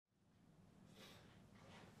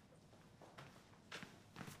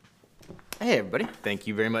Hey everybody, thank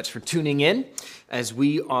you very much for tuning in as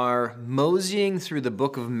we are moseying through the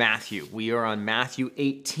book of Matthew. We are on Matthew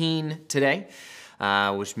 18 today,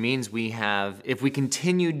 which means we have, if we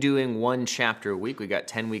continue doing one chapter a week, we got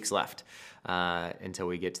 10 weeks left until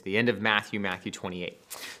we get to the end of Matthew 28.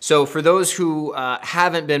 So for those who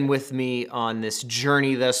haven't been with me on this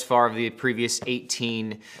journey thus far of the previous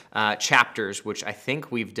 18 chapters, which I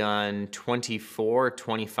think we've done 24,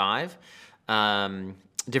 25,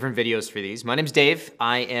 different videos for these. My name's Dave.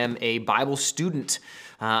 I am a Bible student.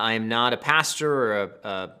 I am not a pastor or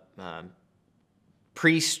a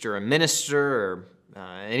priest or a minister or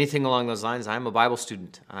anything along those lines. I'm a Bible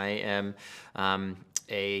student. I am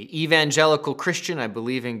a evangelical Christian. I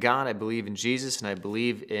believe in God, I believe in Jesus, and I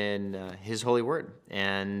believe in His holy word.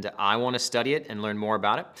 And I want to study it and learn more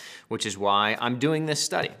about it, which is why I'm doing this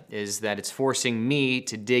study, is that it's forcing me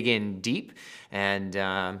to dig in deep, and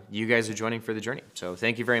you guys are joining for the journey. So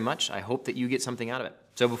thank you very much. I hope that you get something out of it.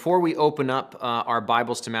 So before we open up our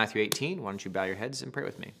Bibles to Matthew 18, why don't you bow your heads and pray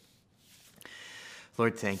with me.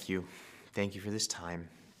 Lord, thank you. Thank you for this time.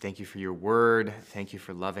 Thank you for your word. Thank you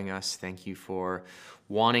for loving us. Thank you for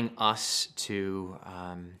wanting us to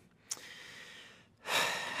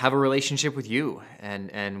have a relationship with you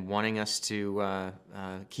and wanting us to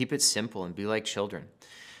keep it simple and be like children.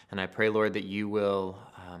 And I pray, Lord, that you will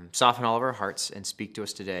soften all of our hearts and speak to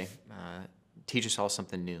us today. Teach us all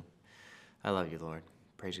something new. I love you, Lord.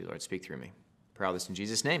 Praise you, Lord. Speak through me. Pray all this in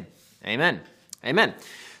Jesus' name. Amen. Amen.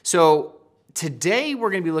 So today we're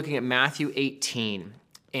going to be looking at Matthew 18.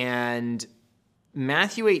 And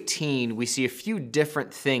Matthew 18, we see a few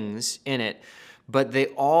different things in it, but they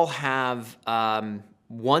all have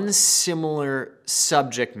one similar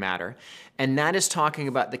subject matter, and that is talking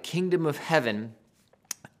about the kingdom of heaven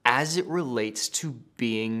as it relates to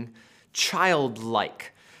being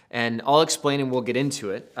childlike. And I'll explain and we'll get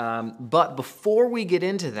into it. But before we get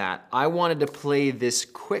into that, I wanted to play this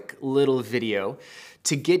quick little video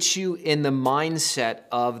to get you in the mindset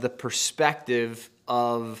of the perspective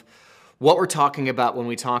of what we're talking about when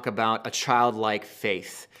we talk about a childlike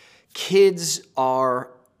faith. Kids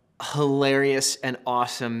are hilarious and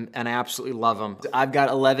awesome, and I absolutely love them. I've got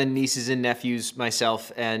 11 nieces and nephews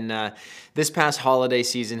myself, and this past holiday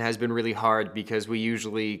season has been really hard because we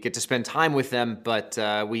usually get to spend time with them, but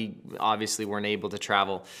we obviously weren't able to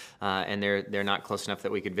travel, and they're not close enough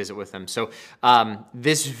that we could visit with them. So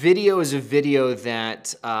this video is a video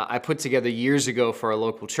that I put together years ago for a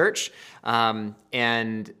local church,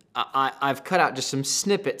 and I've cut out just some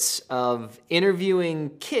snippets of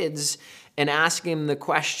interviewing kids and asking them the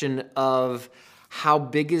question of how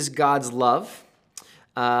big is God's love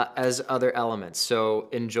as other elements. So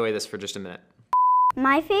enjoy this for just a minute.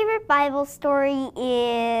 My favorite Bible story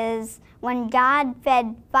is when God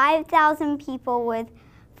fed 5,000 people with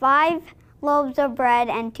 5 loaves of bread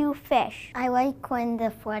and 2 fish. I like when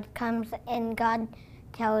the flood comes and God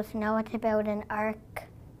tells Noah to build an ark.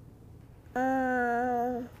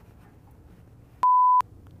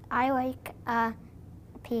 I like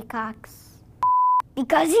peacocks.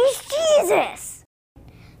 Because he's Jesus!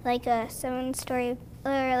 Like a 7-story,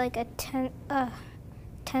 or like a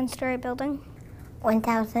 10-story building.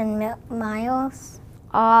 1,000 miles.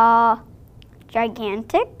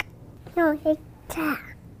 Gigantic? No, like that.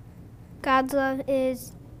 God's love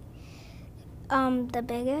is the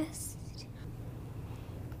biggest.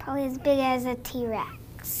 Probably as big as a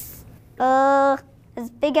T-Rex. As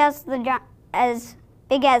big as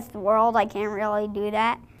the world. I can't really do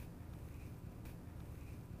that.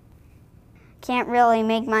 Can't really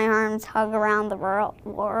make my arms hug around the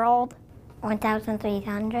world.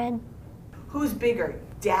 1,300. Who's bigger,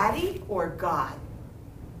 Daddy or God?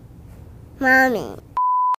 Mommy.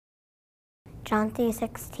 John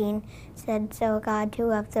 3:16 said, "So God who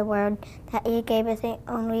loved the world, that He gave His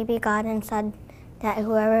only begotten Son, that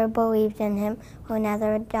whoever believes in Him will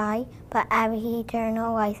never die, but have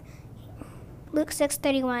eternal life." Luke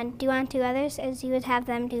 6:31, "Do unto others as you would have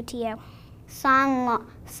them do to you." Psalm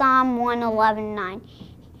 111:9.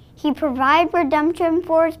 He provided redemption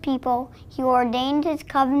for his people. He ordained his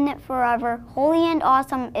covenant forever. Holy and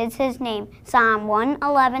awesome is his name. Psalm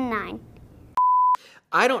 111:9.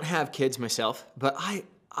 I don't have kids myself, but I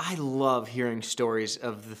love hearing stories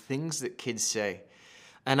of the things that kids say.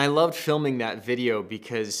 And I loved filming that video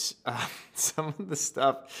because some of the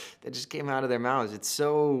stuff that just came out of their mouths, it's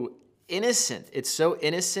so innocent. It's so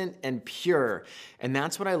innocent and pure. And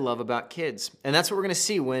that's what I love about kids. And that's what we're going to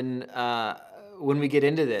see when we get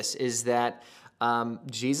into this, is that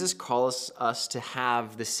Jesus calls us to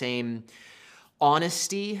have the same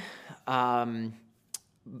honesty,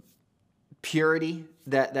 purity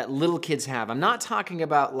that little kids have. I'm not talking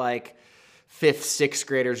about like fifth, sixth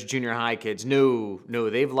graders, junior high kids. No,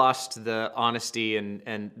 they've lost the honesty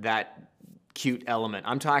and that cute element.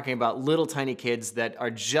 I'm talking about little tiny kids that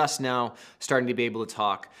are just now starting to be able to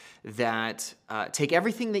talk, that take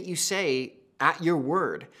everything that you say at your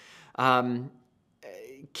word.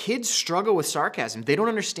 Kids struggle with sarcasm. They don't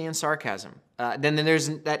understand sarcasm. Then there's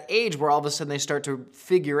that age where all of a sudden they start to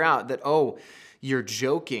figure out that, oh, you're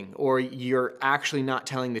joking, or you're actually not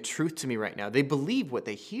telling the truth to me right now. They believe what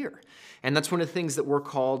they hear. And that's one of the things that we're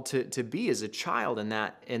called to be as a child in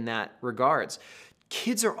that regards.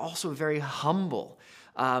 Kids are also very humble.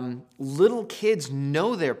 Little kids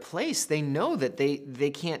know their place. They know that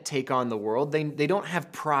they can't take on the world. They don't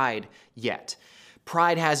have pride yet.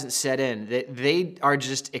 Pride hasn't set in. They are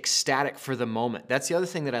just ecstatic for the moment. That's the other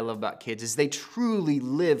thing that I love about kids, is they truly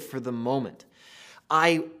live for the moment.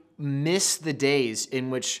 I miss the days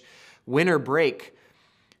in which winter break,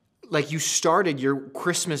 like you started your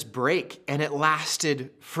Christmas break and it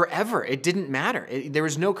lasted forever. It didn't matter. There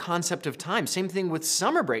was no concept of time. Same thing with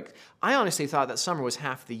summer break. I honestly thought that summer was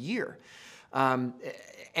half the year. And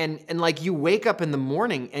like you wake up in the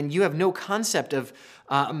morning and you have no concept of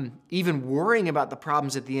even worrying about the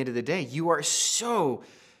problems at the end of the day. You are so,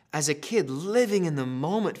 as a kid, living in the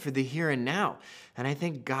moment for the here and now. And I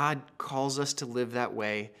think God calls us to live that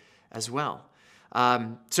way as well.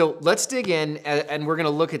 So let's dig in, and we're going to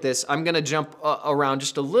look at this. I'm going to jump around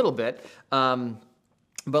just a little bit, but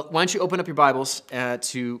why don't you open up your Bibles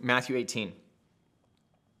to Matthew 18.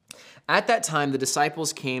 At that time, the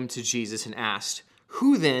disciples came to Jesus and asked,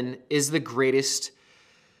 "Who then is the greatest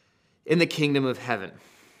in the kingdom of heaven?"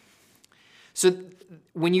 So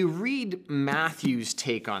when you read Matthew's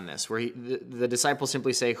take on this, where the disciples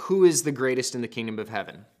simply say, "Who is the greatest in the kingdom of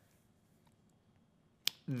heaven?"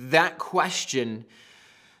 That question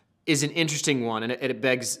is an interesting one, and it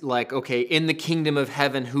begs, like, okay, in the kingdom of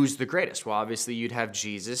heaven, who's the greatest? Well, obviously, you'd have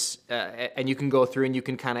Jesus, and you can go through and you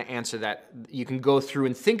can kind of answer that. You can go through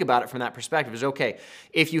and think about it from that perspective. It's okay,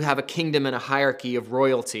 if you have a kingdom and a hierarchy of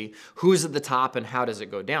royalty, who's at the top and how does it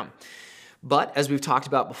go down? But as we've talked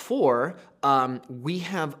about before, we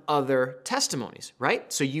have other testimonies,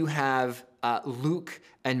 right? So you have Luke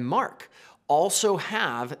and Mark also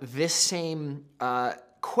have this same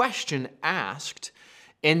question asked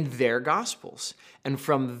in their Gospels. And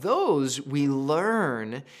from those, we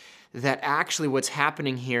learn that actually what's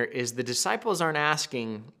happening here is the disciples aren't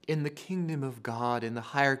asking, in the kingdom of God, in the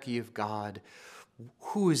hierarchy of God,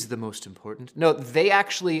 who is the most important? No, they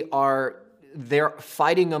actually they're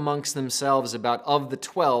fighting amongst themselves about, of the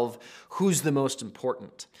 12, who's the most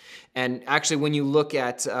important. And actually, when you look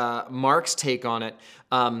at Mark's take on it,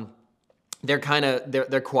 they're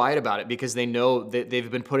quiet about it because they know that they've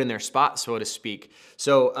been put in their spot, so to speak.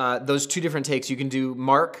 So those two different takes, you can do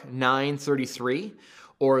Mark 9:33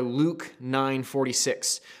 or Luke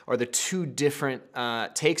 9:46, are the two different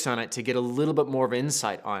takes on it to get a little bit more of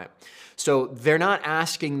insight on it. So they're not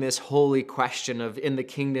asking this holy question of, in the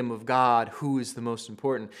kingdom of God, who is the most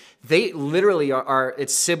important. They literally are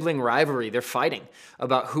it's sibling rivalry. They're fighting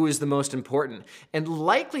about who is the most important. And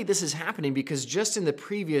likely this is happening because just in the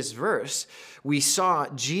previous verse, we saw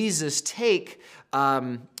Jesus take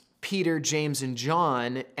Peter, James, and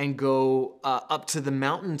John and go up to the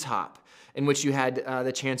mountaintop, in which you had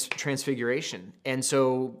the transfiguration. And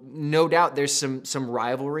so no doubt there's some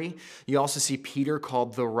rivalry. You also see Peter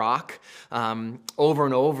called the Rock. Over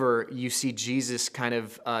and over, you see Jesus kind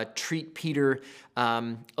of treat Peter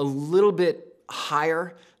a little bit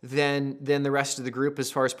higher than the rest of the group as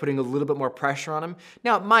far as putting a little bit more pressure on him.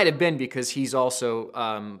 Now, it might have been because he's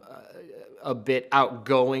also a bit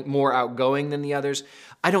more outgoing than the others.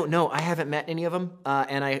 I don't know. I haven't met any of them,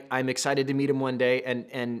 and I'm excited to meet them one day,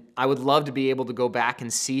 and I would love to be able to go back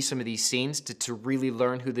and see some of these scenes to really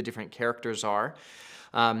learn who the different characters are.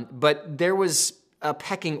 But there was a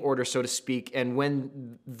pecking order, so to speak, and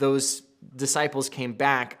when those disciples came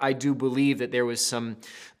back, I do believe that there was some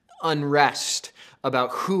unrest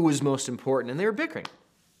about who was most important, and they were bickering.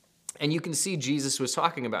 And you can see Jesus was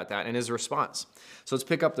talking about that in his response. So let's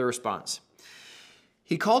pick up the response.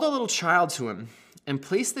 He called a little child to him and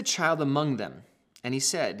placed the child among them. And he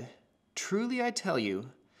said, "Truly I tell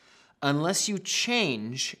you, unless you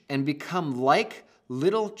change and become like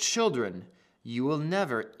little children, you will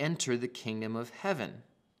never enter the kingdom of heaven.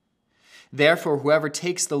 Therefore, whoever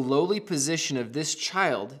takes the lowly position of this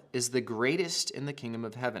child is the greatest in the kingdom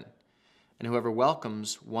of heaven. And whoever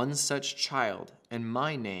welcomes one such child in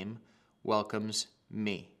my name welcomes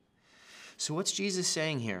me." So what's Jesus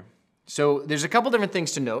saying here? So there's a couple different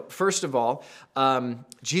things to note. First of all,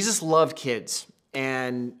 Jesus loved kids.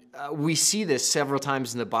 And we see this several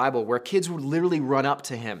times in the Bible where kids would literally run up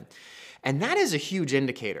to him And that is a huge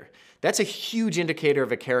indicator. That's a huge indicator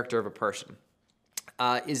of a character of a person.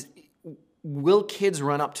 Will kids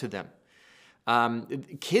run up to them?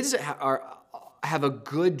 Kids have a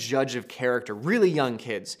good judge of character, really young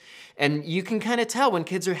kids. And you can kind of tell when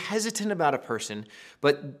kids are hesitant about a person,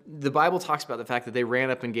 but the Bible talks about the fact that they ran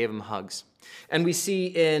up and gave them hugs. And we see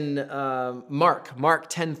in Mark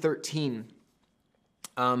 10:13,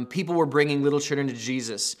 people were bringing little children to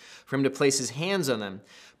Jesus for him to place his hands on them,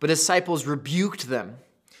 but disciples rebuked them.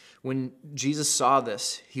 When Jesus saw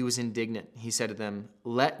this, he was indignant. He said to them,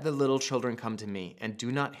 "Let the little children come to me, and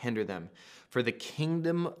do not hinder them, for the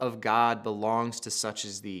kingdom of God belongs to such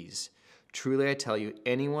as these. Truly I tell you,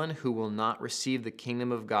 anyone who will not receive the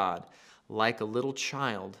kingdom of God like a little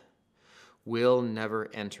child will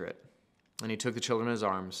never enter it." And he took the children in his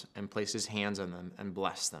arms and placed his hands on them and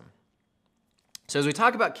blessed them. So as we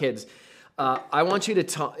talk about kids, I want you to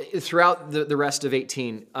talk, throughout the rest of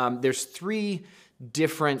 18, there's three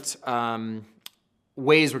different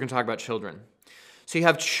ways we're going to talk about children. So you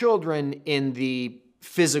have children in the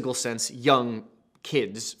physical sense, young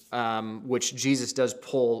kids, which Jesus does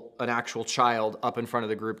pull an actual child up in front of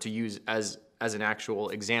the group to use as an actual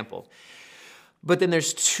example. But then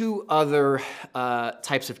there's two other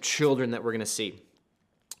types of children that we're going to see.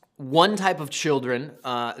 One type of children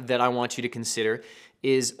that I want you to consider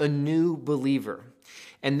is a new believer.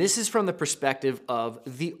 And this is from the perspective of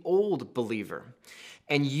the old believer.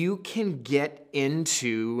 And you can get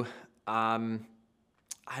into, I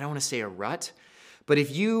don't want to say a rut, but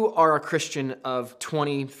if you are a Christian of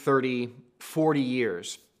 20, 30, 40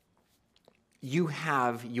 years, you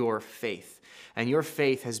have your faith. And your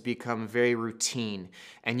faith has become very routine,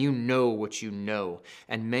 and you know what you know.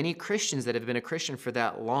 And many Christians that have been a Christian for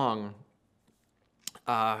that long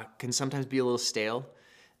can sometimes be a little stale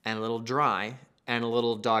and a little dry and a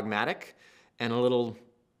little dogmatic and a little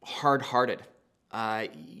hard-hearted.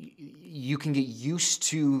 You can get used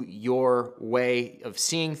to your way of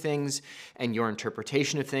seeing things and your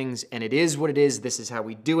interpretation of things, and it is what it is. This is how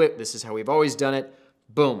we do it. This is how we've always done it.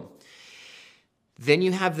 Boom. Then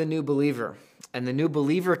you have the new believer, and the new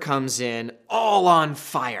believer comes in all on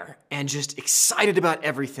fire and just excited about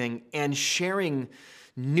everything and sharing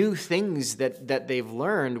new things that they've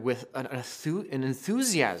learned with an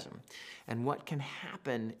enthusiasm. And what can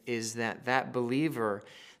happen is that believer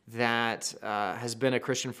that has been a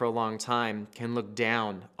Christian for a long time can look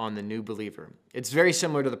down on the new believer. It's very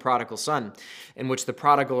similar to the prodigal son, in which the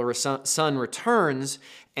prodigal son returns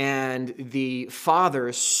and the father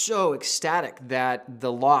is so ecstatic that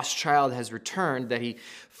the lost child has returned that he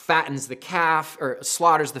fattens the calf, or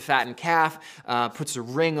slaughters the fattened calf, puts a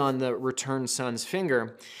ring on the returned son's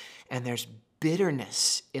finger, and there's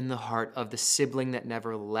bitterness in the heart of the sibling that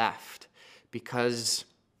never left because,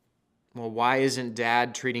 well, why isn't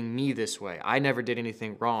Dad treating me this way? I never did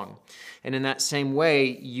anything wrong. And in that same way,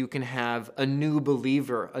 you can have a new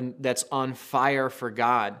believer that's on fire for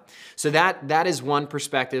God. So that is one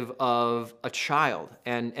perspective of a child.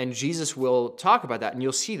 And Jesus will talk about that, and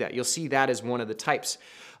you'll see that. You'll see that as one of the types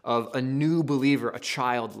of a new believer, a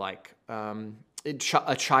childlike,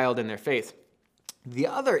 a child in their faith. The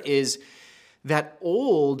other is that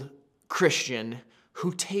old Christian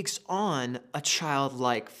who takes on a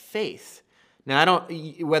childlike faith. Now,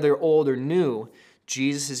 whether old or new,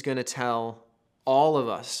 Jesus is going to tell all of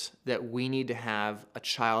us that we need to have a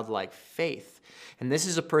childlike faith. And this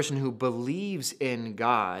is a person who believes in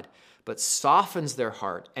God, but softens their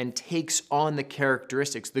heart and takes on the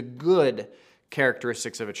characteristics, the good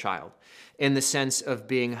characteristics of a child, in the sense of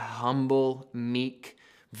being humble, meek,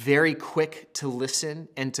 very quick to listen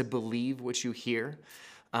and to believe what you hear.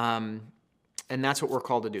 And that's what we're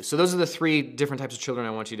called to do. So those are the three different types of children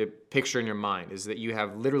I want you to picture in your mind, is that you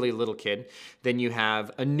have literally a little kid, then you have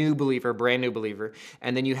a new believer, brand new believer,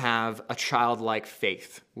 and then you have a childlike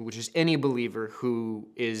faith, which is any believer who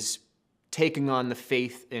is taking on the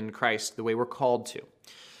faith in Christ the way we're called to.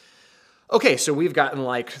 Okay, so we've gotten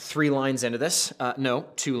like 3 lines into this. No,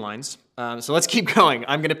 2 lines. So let's keep going.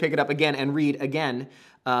 I'm going to pick it up again and read again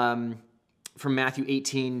from Matthew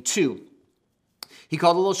 18:2. He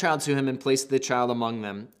called a little child to him and placed the child among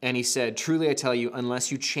them. And he said, "Truly I tell you, unless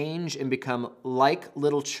you change and become like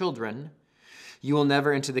little children, you will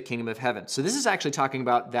never enter the kingdom of heaven." So this is actually talking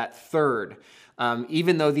about that third.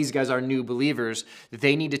 Even though these guys are new believers,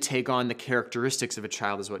 they need to take on the characteristics of a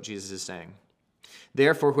child, is what Jesus is saying.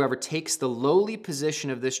 "Therefore, whoever takes the lowly position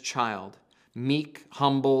of this child, meek,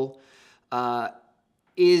 humble,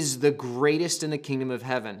 is the greatest in the kingdom of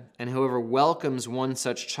heaven. And whoever welcomes one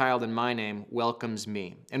such child in my name welcomes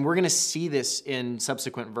me." And we're going to see this in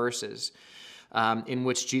subsequent verses in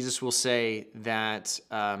which Jesus will say that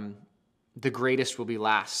the greatest will be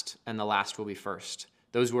last, and the last will be first.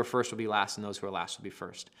 Those who are first will be last, and those who are last will be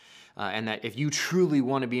first. And that if you truly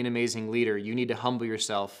want to be an amazing leader, you need to humble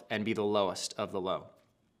yourself and be the lowest of the low.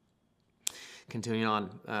 Continuing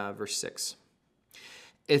on, verse 6.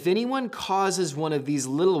 If anyone causes one of these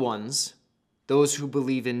little ones, those who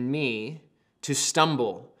believe in me, to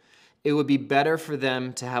stumble, it would be better for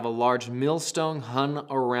them to have a large millstone hung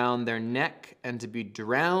around their neck and to be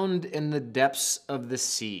drowned in the depths of the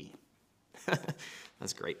sea.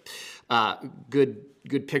 That's great.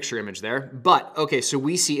 Good picture image there. But, okay, so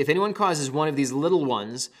we see, if anyone causes one of these little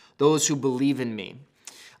ones, those who believe in me.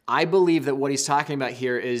 I believe that what he's talking about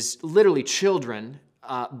here is literally children,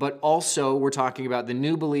 but also we're talking about the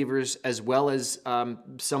new believers as well as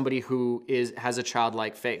somebody who has a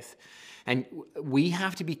childlike faith. And we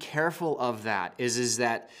have to be careful of that, is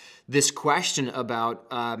that this question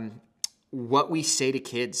about what we say to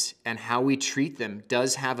kids and how we treat them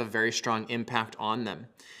does have a very strong impact on them.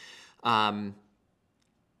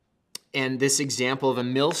 And this example of a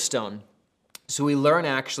millstone. So we learn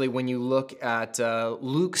actually when you look at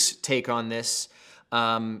Luke's take on this,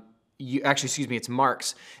 it's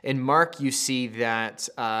Mark's. In Mark, you see that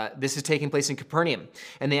this is taking place in Capernaum.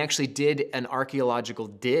 And they actually did an archaeological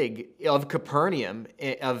dig of Capernaum,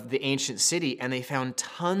 of the ancient city, and they found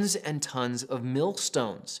tons and tons of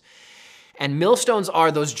millstones. And millstones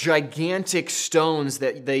are those gigantic stones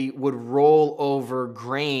that they would roll over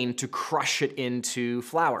grain to crush it into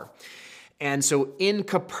flour. And so in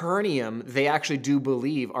Capernaum, they actually do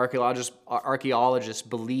believe, archaeologists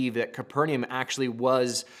believe that Capernaum actually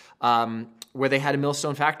was where they had a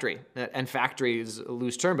millstone factory. And factory is a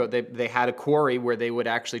loose term, but they had a quarry where they would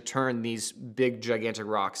actually turn these big, gigantic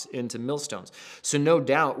rocks into millstones. So no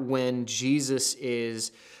doubt when Jesus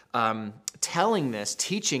is telling this,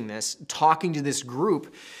 teaching this, talking to this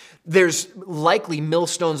group, there's likely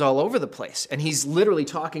millstones all over the place. And he's literally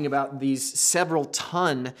talking about these several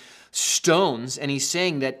ton stones. And he's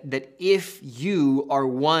saying that if you are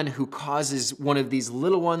one who causes one of these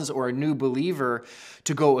little ones or a new believer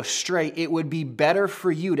to go astray, it would be better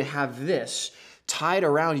for you to have this tied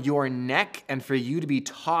around your neck and for you to be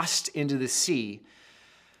tossed into the sea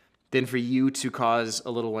than for you to cause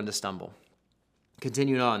a little one to stumble.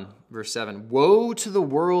 Continuing on, verse 7. Woe to the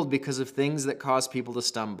world because of things that cause people to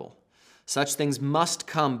stumble. Such things must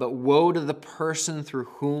come, but woe to the person through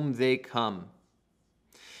whom they come.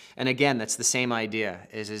 And again, that's the same idea,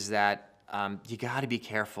 is that you got to be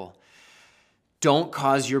careful. Don't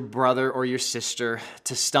cause your brother or your sister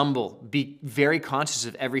to stumble. Be very conscious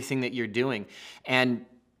of everything that you're doing. And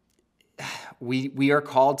we are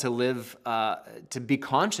called to live, to be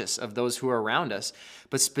conscious of those who are around us.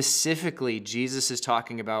 But specifically, Jesus is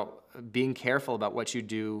talking about being careful about what you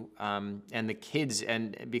do and the kids,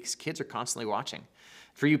 and because kids are constantly watching.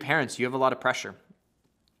 For you parents, you have a lot of pressure.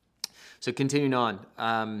 So continuing on,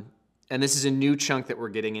 and this is a new chunk that we're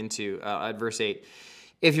getting into at verse 8.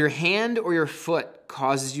 If your hand or your foot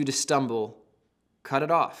causes you to stumble, cut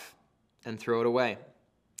it off and throw it away.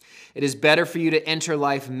 It is better for you to enter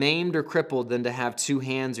life maimed or crippled than to have 2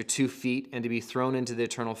 hands or 2 feet and to be thrown into the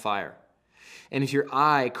eternal fire. And if your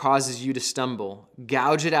eye causes you to stumble,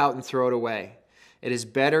 gouge it out and throw it away. It is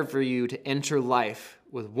better for you to enter life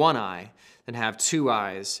with 1 eye than have 2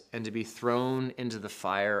 eyes and to be thrown into the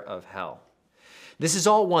fire of hell. This is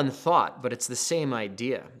all one thought, but it's the same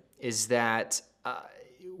idea, is that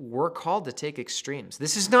we're called to take extremes.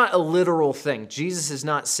 This is not a literal thing. Jesus is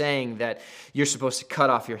not saying that you're supposed to cut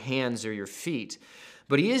off your hands or your feet,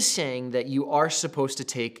 but he is saying that you are supposed to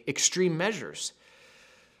take extreme measures.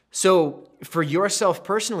 So for yourself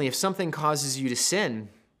personally, if something causes you to sin,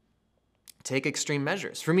 take extreme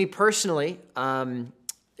measures. For me personally,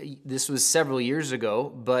 this was several years ago,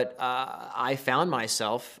 but I found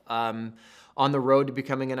myself on the road to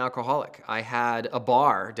becoming an alcoholic. I had a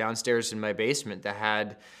bar downstairs in my basement that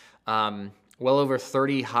had well over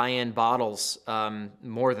 30 high-end bottles,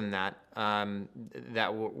 more than that,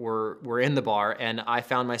 that were in the bar, and I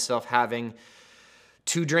found myself having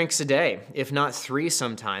 2 drinks a day, if not 3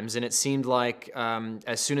 sometimes, and it seemed like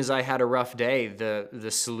as soon as I had a rough day,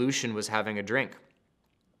 the solution was having a drink.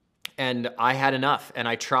 And I had enough, and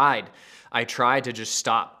I tried to just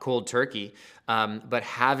stop cold turkey, but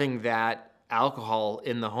having that alcohol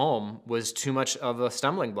in the home was too much of a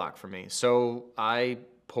stumbling block for me. So I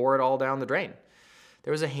pour it all down the drain.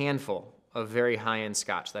 There was a handful of very high-end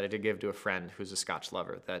scotch that I did give to a friend who's a scotch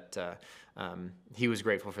lover that he was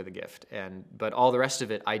grateful for the gift. But all the rest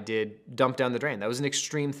of it I did dump down the drain. That was an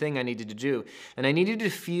extreme thing I needed to do. And I needed to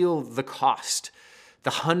feel the cost the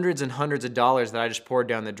hundreds and hundreds of dollars that I just poured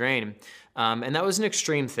down the drain. And that was an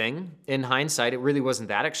extreme thing. In hindsight, it really wasn't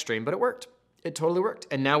that extreme, but it worked. It totally worked.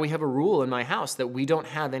 And now we have a rule in my house that we don't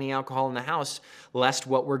have any alcohol in the house lest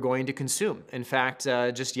what we're going to consume. In fact,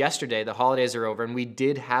 just yesterday, the holidays are over, and we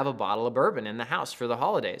did have a bottle of bourbon in the house for the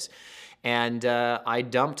holidays. And I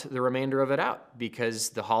dumped the remainder of it out because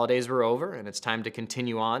the holidays were over and it's time to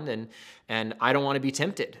continue on. And I don't want to be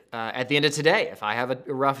tempted. At the end of today, if I have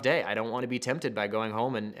a rough day, I don't want to be tempted by going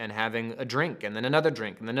home and having a drink and then another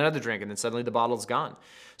drink and then another drink, and then suddenly the bottle's gone.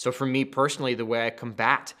 So for me personally, the way I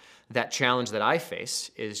combat that challenge that I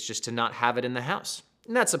face is just to not have it in the house.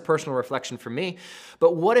 And that's a personal reflection for me.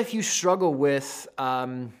 But what if you struggle with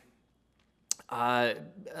addiction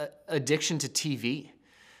to TV?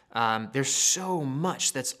 There's so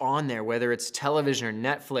much that's on there, whether it's television or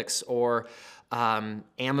Netflix or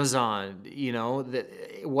Amazon.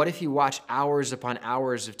 What if you watch hours upon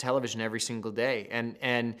hours of television every single day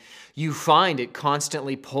and you find it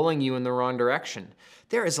constantly pulling you in the wrong direction?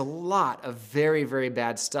 There is a lot of very, very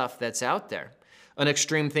bad stuff that's out there. An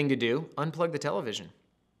extreme thing to do, unplug the television.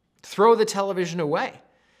 Throw the television away.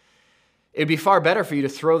 It'd be far better for you to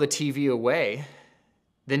throw the TV away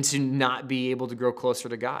than to not be able to grow closer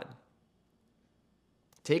to God.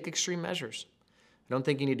 Take extreme measures. I don't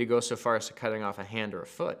think you need to go so far as to cutting off a hand or a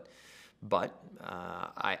foot, but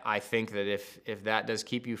I think that if that does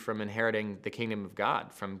keep you from inheriting the kingdom of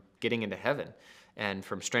God, from getting into heaven, and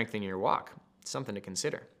from strengthening your walk, it's something to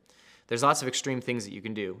consider. There's lots of extreme things that you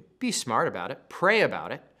can do. Be smart about it. Pray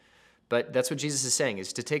about it. But that's what Jesus is saying,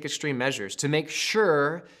 is to take extreme measures, to make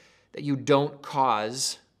sure that you don't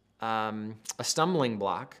cause a stumbling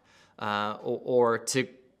block or to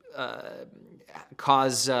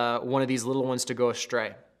cause one of these little ones to go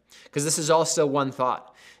astray. Because this is all still one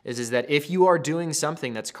thought, is that if you are doing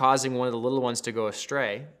something that's causing one of the little ones to go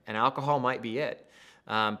astray, and alcohol might be it,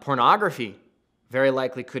 pornography very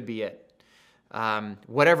likely could be it,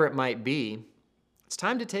 whatever it might be, it's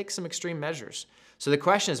time to take some extreme measures. So the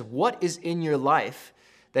question is, what is in your life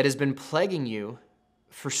that has been plaguing you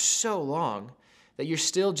for so long that you're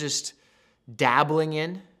still just dabbling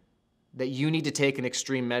in, that you need to take an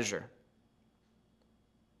extreme measure?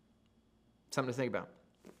 Something to think about.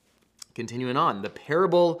 Continuing on, the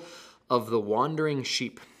parable of the wandering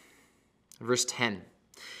sheep. Verse 10.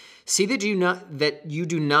 See that you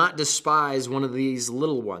do not despise one of these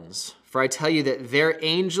little ones, for I tell you that their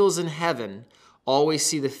angels in heaven always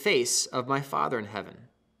see the face of my Father in heaven.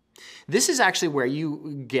 This is actually where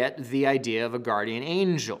you get the idea of a guardian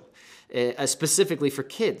angel, specifically for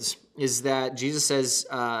kids, is that Jesus says,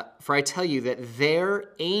 for I tell you that their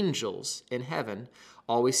angels in heaven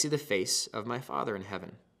always see the face of my Father in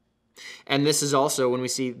heaven. And this is also when we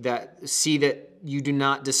see that you do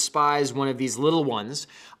not despise one of these little ones.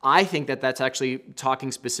 I think that that's actually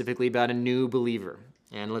talking specifically about a new believer.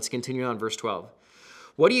 And let's continue on, verse 12.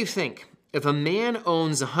 What do you think? If a man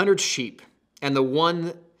owns 100 sheep and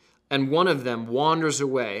one of them wanders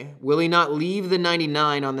away, will he not leave the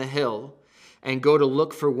 99 on the hill and go to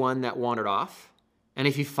look for one that wandered off? And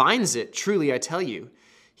if he finds it, truly I tell you,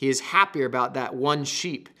 he is happier about that one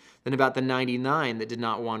sheep than about the 99 that did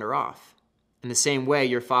not wander off. In the same way,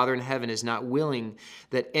 your Father in heaven is not willing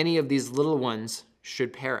that any of these little ones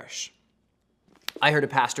should perish. I heard a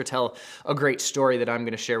pastor tell a great story that I'm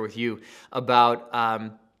going to share with you about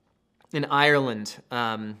in Ireland,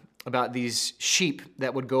 about these sheep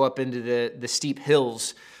that would go up into the steep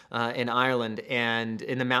hills in Ireland and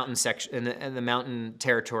in the mountain section, in the mountain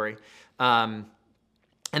territory. And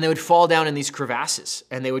they would fall down in these crevasses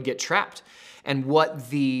and they would get trapped. And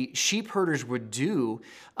what the sheep herders would do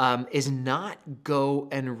is not go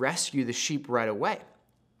and rescue the sheep right away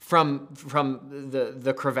from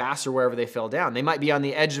the crevasse or wherever they fell down. They might be on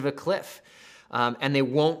the edge of a cliff and they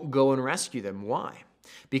won't go and rescue them. Why?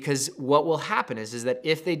 Because what will happen is that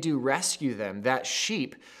if they do rescue them, that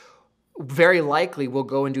sheep very likely will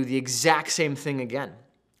go and do the exact same thing again.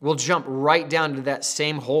 Will jump right down to that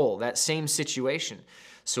same hole, that same situation.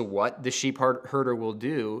 So what the sheep herder will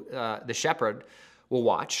do, the shepherd will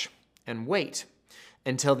watch and wait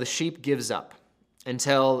until the sheep gives up,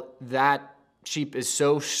 until that sheep is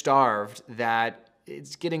so starved that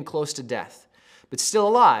it's getting close to death, but still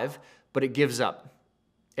alive, but it gives up.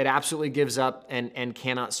 It absolutely gives up and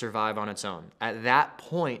cannot survive on its own. At that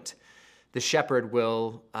point, the shepherd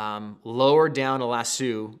will lower down a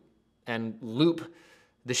lasso and loop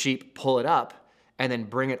the sheep, pull it up, and then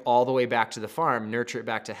bring it all the way back to the farm, nurture it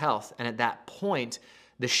back to health. And at that point,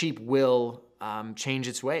 the sheep will change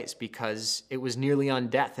its ways because it was nearly on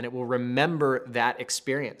death and it will remember that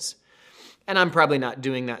experience. And I'm probably not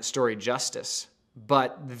doing that story justice,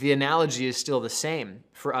 but the analogy is still the same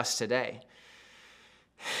for us today.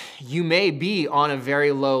 You may be on a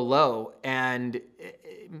very low, and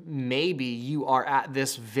maybe you are at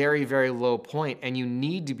this very, very low point, and you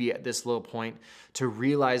need to be at this low point to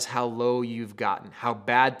realize how low you've gotten, how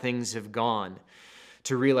bad things have gone,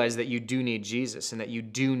 to realize that you do need Jesus and that you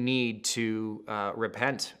do need to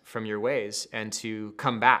repent from your ways and to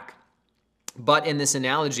come back. But in this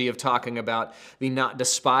analogy of talking about the not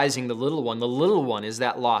despising the little one is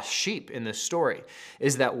that lost sheep in this story,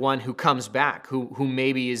 is that one who comes back, who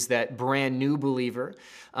maybe is that brand new believer,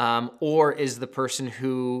 or is the person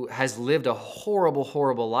who has lived a horrible,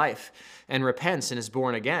 horrible life and repents and is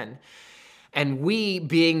born again. And we,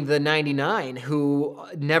 being the 99 who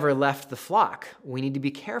never left the flock, we need to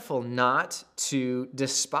be careful not to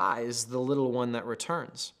despise the little one that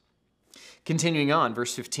returns. Continuing on,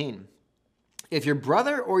 verse 15. If your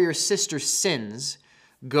brother or your sister sins,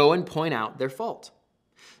 go and point out their fault,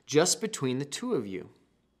 just between the two of you.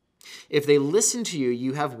 If they listen to you,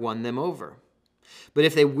 you have won them over. But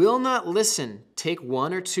if they will not listen, take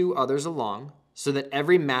one or two others along, so that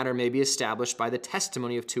every matter may be established by the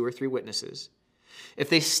testimony of 2 or 3 witnesses. If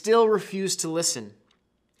they still refuse to listen,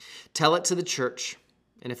 tell it to the church.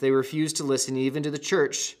 And if they refuse to listen even to the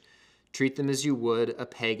church, treat them as you would a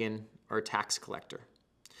pagan or a tax collector.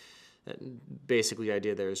 Basically, the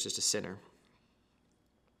idea there is just a sinner.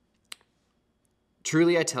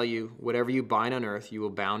 Truly, I tell you, whatever you bind on earth, you will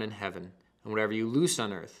bound in heaven, and whatever you loose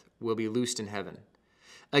on earth will be loosed in heaven.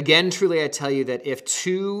 Again, truly, I tell you that if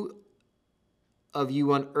 2 of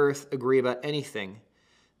you on earth agree about anything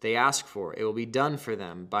they ask for, it will be done for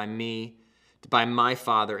them by me, by my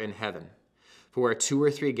Father in heaven. For where 2 or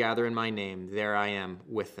 3 gather in my name, there I am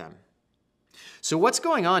with them. So what's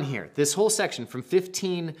going on here? This whole section from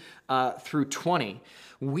 15 through 20,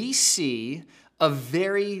 we see a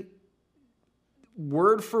very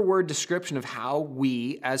word-for-word description of how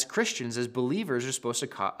we as Christians, as believers, are supposed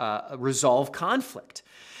to resolve conflict.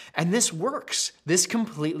 And this works. This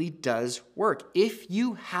completely does work. If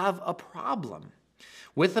you have a problem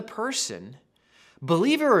with a person,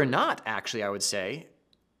 believe it or not, actually, I would say,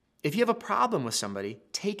 if you have a problem with somebody,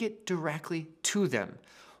 take it directly to them,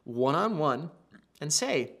 one-on-one, and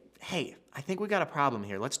say, hey, I think we got a problem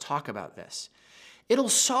here. Let's talk about this. It'll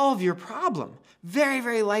solve your problem. Very,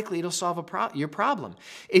 very likely it'll solve your problem.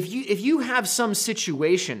 If you have some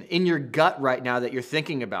situation in your gut right now that you're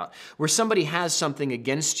thinking about where somebody has something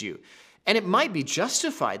against you, and it might be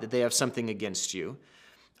justified that they have something against you,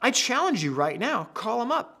 I challenge you right now, call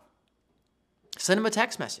them up. Send them a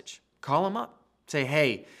text message. Call them up. Say,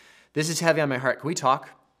 hey, this is heavy on my heart. Can we talk?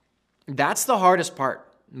 That's the hardest part,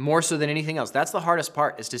 more so than anything else. That's the hardest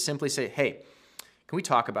part, is to simply say, hey, can we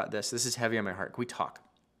talk about this? This is heavy on my heart. Can we talk?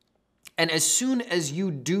 And as soon as you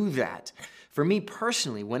do that, for me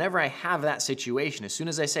personally, whenever I have that situation, as soon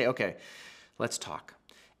as I say, okay, let's talk,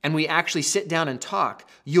 and we actually sit down and talk,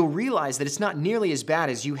 you'll realize that it's not nearly as bad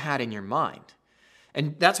as you had in your mind.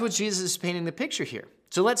 And that's what Jesus is painting the picture here.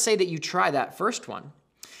 So let's say that you try that first one,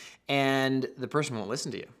 and the person won't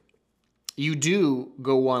listen to you. You do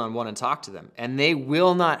go one-on-one and talk to them, and they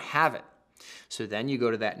will not have it. So then you go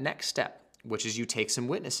to that next step, which is you take some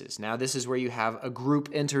witnesses. Now this is where you have a group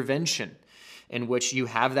intervention in which you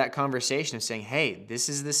have that conversation of saying, hey, this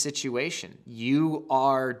is the situation. You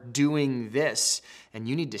are doing this, and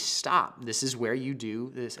you need to stop. This is where you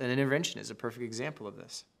do this. An intervention is a perfect example of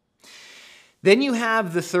this. Then you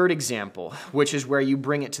have the third example, which is where you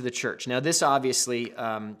bring it to the church. Now, this obviously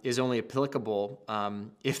is only applicable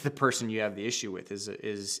if the person you have the issue with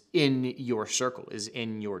is in your circle, is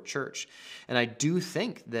in your church. And I do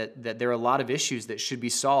think that there are a lot of issues that should be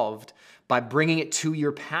solved by bringing it to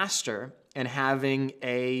your pastor and having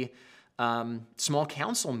a small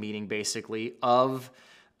council meeting, basically, of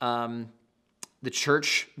the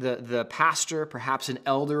church, the pastor, perhaps an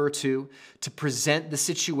elder or two, to present the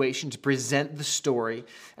situation, to present the story,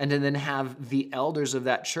 and to then have the elders of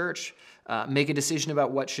that church make a decision about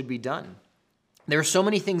what should be done. There are so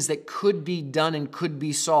many things that could be done and could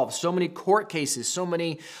be solved, so many court cases, so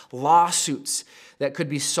many lawsuits that could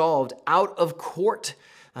be solved out of court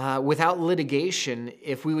without litigation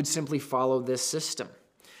if we would simply follow this system.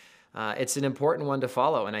 It's an important one to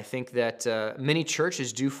follow, and I think that many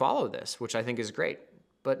churches do follow this, which I think is great,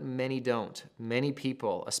 but many don't. Many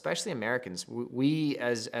people, especially Americans, we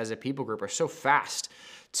as a people group are so fast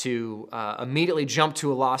to immediately jump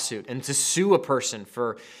to a lawsuit and to sue a person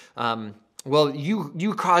for, well,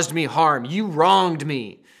 you caused me harm, you wronged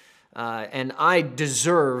me, and I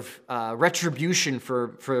deserve retribution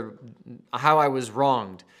for how I was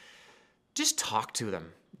wronged. Just talk to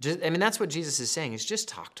them. That's what Jesus is saying, is just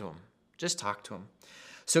talk to them. Just talk to him.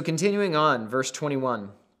 So continuing on, verse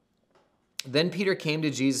 21. Then Peter came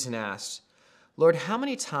to Jesus and asked, Lord, how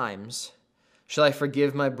many times shall I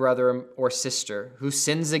forgive my brother or sister who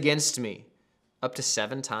sins against me? Up to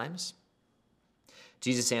 7 times?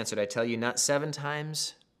 Jesus answered, I tell you, not 7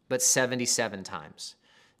 times, but 77 times.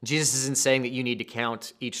 Jesus isn't saying that you need to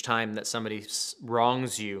count each time that somebody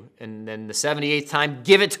wrongs you, and then the 78th time,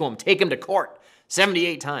 give it to him, take him to court,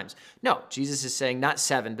 78 times. No, Jesus is saying not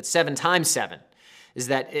 7, but 7 times 7. Is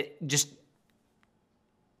that it just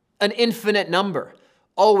an infinite number?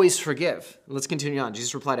 Always forgive. Let's continue on.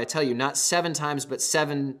 Jesus replied, I tell you, not 7 times, but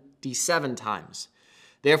 77 times.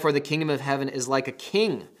 Therefore, the kingdom of heaven is like a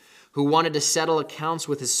king who wanted to settle accounts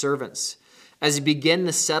with his servants. As he began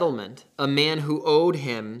the settlement, a man who owed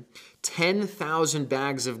him 10,000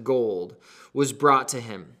 bags of gold was brought to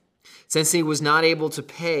him. Since he was not able to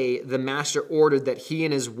pay, the master ordered that he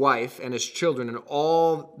and his wife and his children and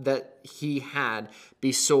all that he had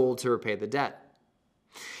be sold to repay the debt.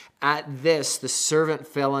 At this, the servant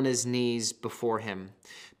fell on his knees before him.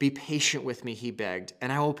 Be patient with me, he begged,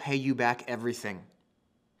 and I will pay you back everything.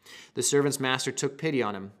 The servant's master took pity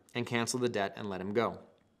on him and canceled the debt and let him go.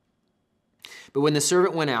 But when the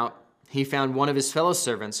servant went out, he found one of his fellow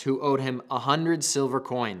servants who owed him 100 silver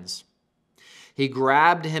coins. He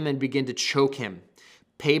grabbed him and began to choke him.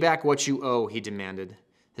 Pay back what you owe, he demanded.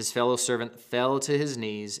 His fellow servant fell to his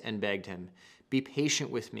knees and begged him, be patient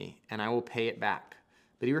with me, and I will pay it back.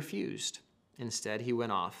 But he refused. Instead, he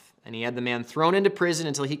went off, and he had the man thrown into prison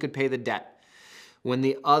until he could pay the debt. When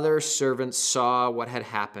the other servants saw what had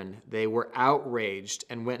happened, they were outraged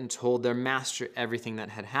and went and told their master everything that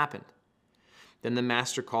had happened. Then the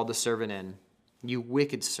master called the servant in. You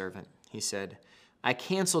wicked servant, he said, I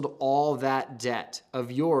canceled all that debt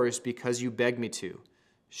of yours because you begged me to.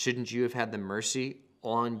 Shouldn't you have had the mercy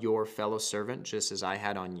on your fellow servant just as I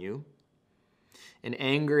had on you? In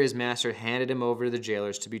anger, his master handed him over to the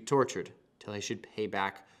jailers to be tortured till he should pay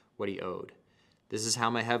back what he owed. This is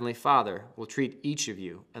how my heavenly Father will treat each of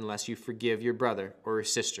you unless you forgive your brother or your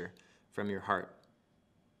sister from your heart.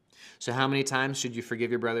 So how many times should you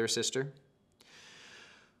forgive your brother or sister?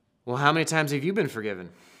 Well, how many times have you been forgiven?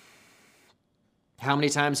 How many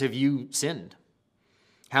times have you sinned?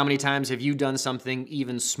 How many times have you done something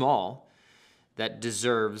even small that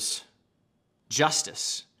deserves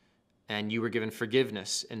justice and you were given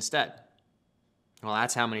forgiveness instead? Well,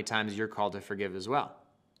 that's how many times you're called to forgive as well.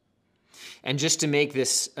 And just to make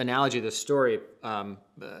this analogy, this story,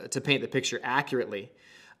 to paint the picture accurately,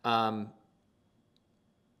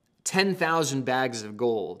 10,000 bags of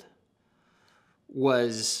gold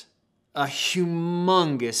was a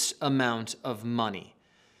humongous amount of money,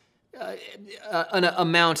 an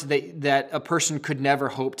amount that a person could never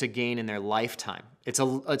hope to gain in their lifetime.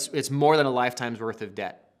 It's more than a lifetime's worth of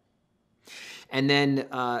debt. And then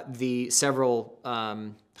the several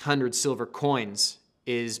 100 silver coins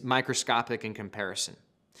is microscopic in comparison.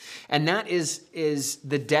 And that is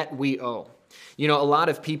the debt we owe. You know, a lot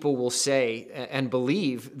of people will say and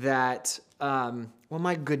believe that, well,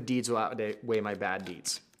 my good deeds will outweigh my bad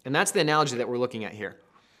deeds. And that's the analogy that we're looking at here.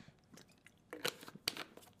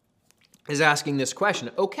 Is asking this question.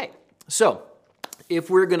 Okay, so if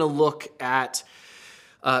we're going to look at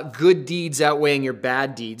good deeds outweighing your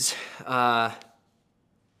bad deeds,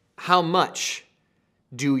 how much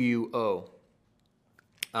do you owe?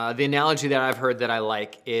 The analogy that I've heard that I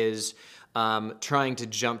like is trying to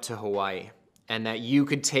jump to Hawaii, and that you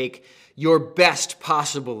could take your best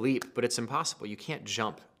possible leap, but it's impossible. You can't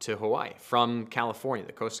jump to Hawaii from California,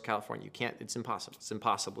 the coast of California. You can't, it's impossible. It's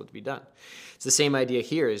impossible to be done. It's the same idea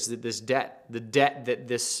here, is that this debt, the debt that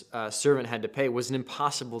this servant had to pay was an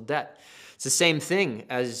impossible debt. It's the same thing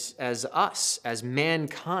as us, as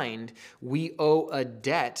mankind. We owe a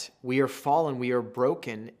debt. We are fallen, we are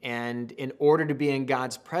broken, and in order to be in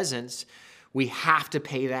God's presence, we have to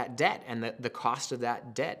pay that debt, and the cost of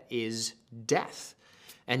that debt is death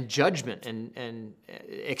and judgment and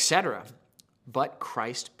etc. But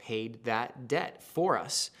Christ paid that debt for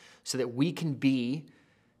us so that we can be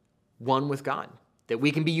one with God, that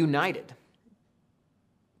we can be united.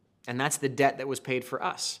 And that's the debt that was paid for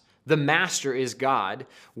us. The master is God.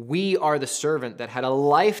 We are the servant that had a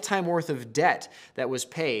lifetime worth of debt that was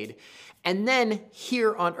paid. And then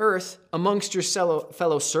here on earth, amongst your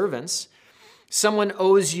fellow servants, someone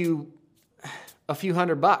owes you a few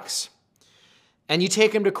 $100, and you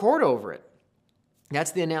take him to court over it.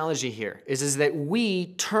 That's the analogy here, is that we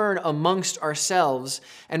turn amongst ourselves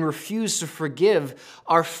and refuse to forgive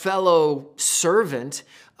our fellow servant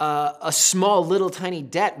a small little tiny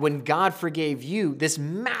debt when God forgave you this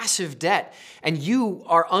massive debt, and you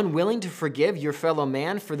are unwilling to forgive your fellow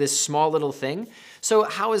man for this small little thing. So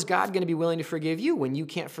how is God going to be willing to forgive you when you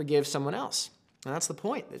can't forgive someone else? And that's the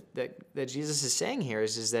point that Jesus is saying here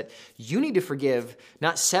is that you need to forgive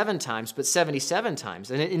not 7 times, but 77 times.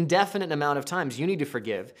 An indefinite amount of times you need to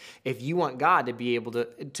forgive if you want God to be able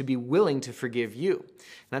to be willing to forgive you.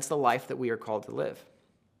 And that's the life that we are called to live.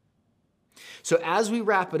 So as we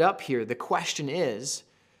wrap it up here, the question is,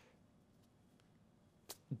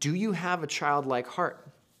 do you have a childlike heart?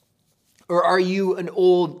 Or are you an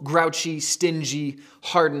old, grouchy, stingy,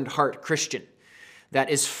 hardened heart Christian that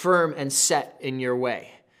is firm and set in your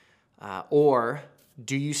way? Or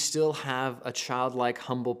do you still have a childlike,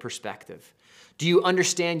 humble perspective? Do you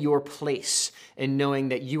understand your place in knowing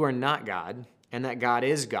that you are not God and that God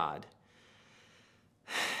is God?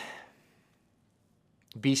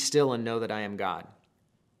 Be still and know that I am God.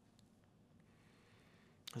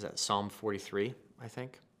 Is that Psalm 43, I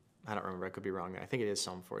think? I don't remember. I could be wrong. I think it is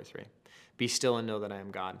Psalm 43. Be still and know that I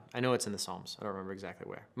am God. I know it's in the Psalms. I don't remember exactly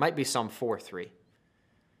where. Might be Psalm 4:3.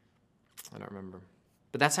 I don't remember.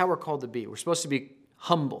 But that's how we're called to be. We're supposed to be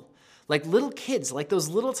humble. Like little kids, like those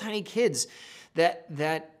little tiny kids that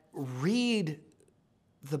read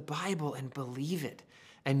the Bible and believe it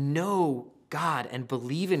and know God and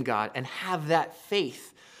believe in God and have that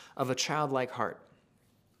faith of a childlike heart.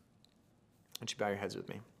 Why don't you bow your heads with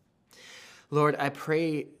me? Lord, I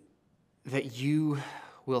pray that you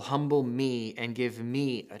will humble me and give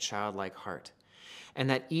me a childlike heart. And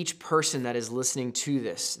that each person that is listening to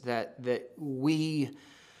this, that we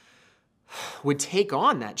would take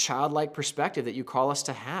on that childlike perspective that you call us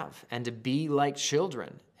to have and to be like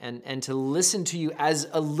children and to listen to you as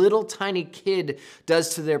a little tiny kid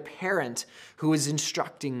does to their parent who is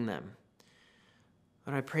instructing them.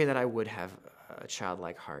 And I pray that I would have a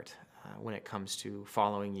childlike heart when it comes to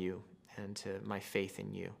following you and to my faith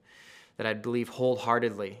in you. That I'd believe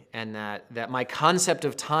wholeheartedly, and that my concept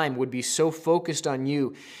of time would be so focused on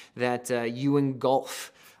you that you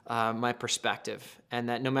engulf my perspective, and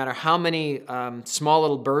that no matter how many small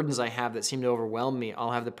little burdens I have that seem to overwhelm me,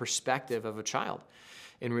 I'll have the perspective of a child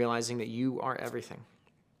in realizing that you are everything.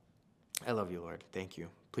 I love you, Lord. Thank you.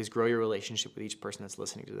 Please grow your relationship with each person that's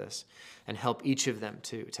listening to this and help each of them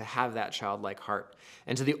to have that childlike heart.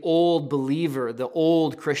 And to the old believer, the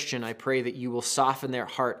old Christian, I pray that you will soften their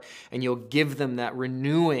heart and you'll give them that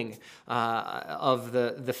renewing of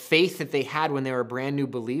the faith that they had when they were a brand new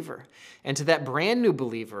believer. And to that brand new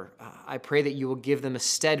believer, I pray that you will give them a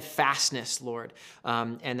steadfastness, Lord,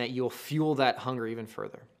 and that you'll fuel that hunger even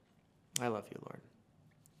further. I love you, Lord.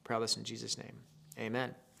 Pray all this in Jesus' name.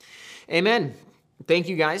 Amen. Amen. Thank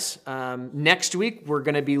you, guys. Next week, we're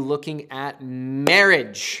going to be looking at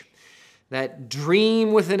marriage, that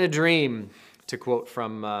dream within a dream, to quote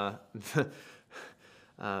from,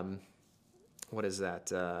 what is that?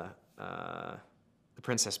 The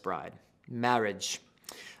Princess Bride. Marriage.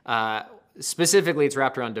 Specifically, it's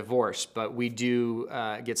wrapped around divorce, but we do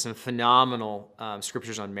get some phenomenal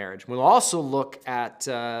scriptures on marriage. We'll also look at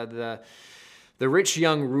the rich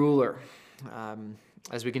young ruler,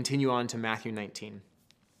 as we continue on to Matthew 19.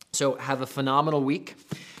 So have a phenomenal week,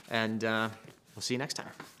 and we'll see you next time.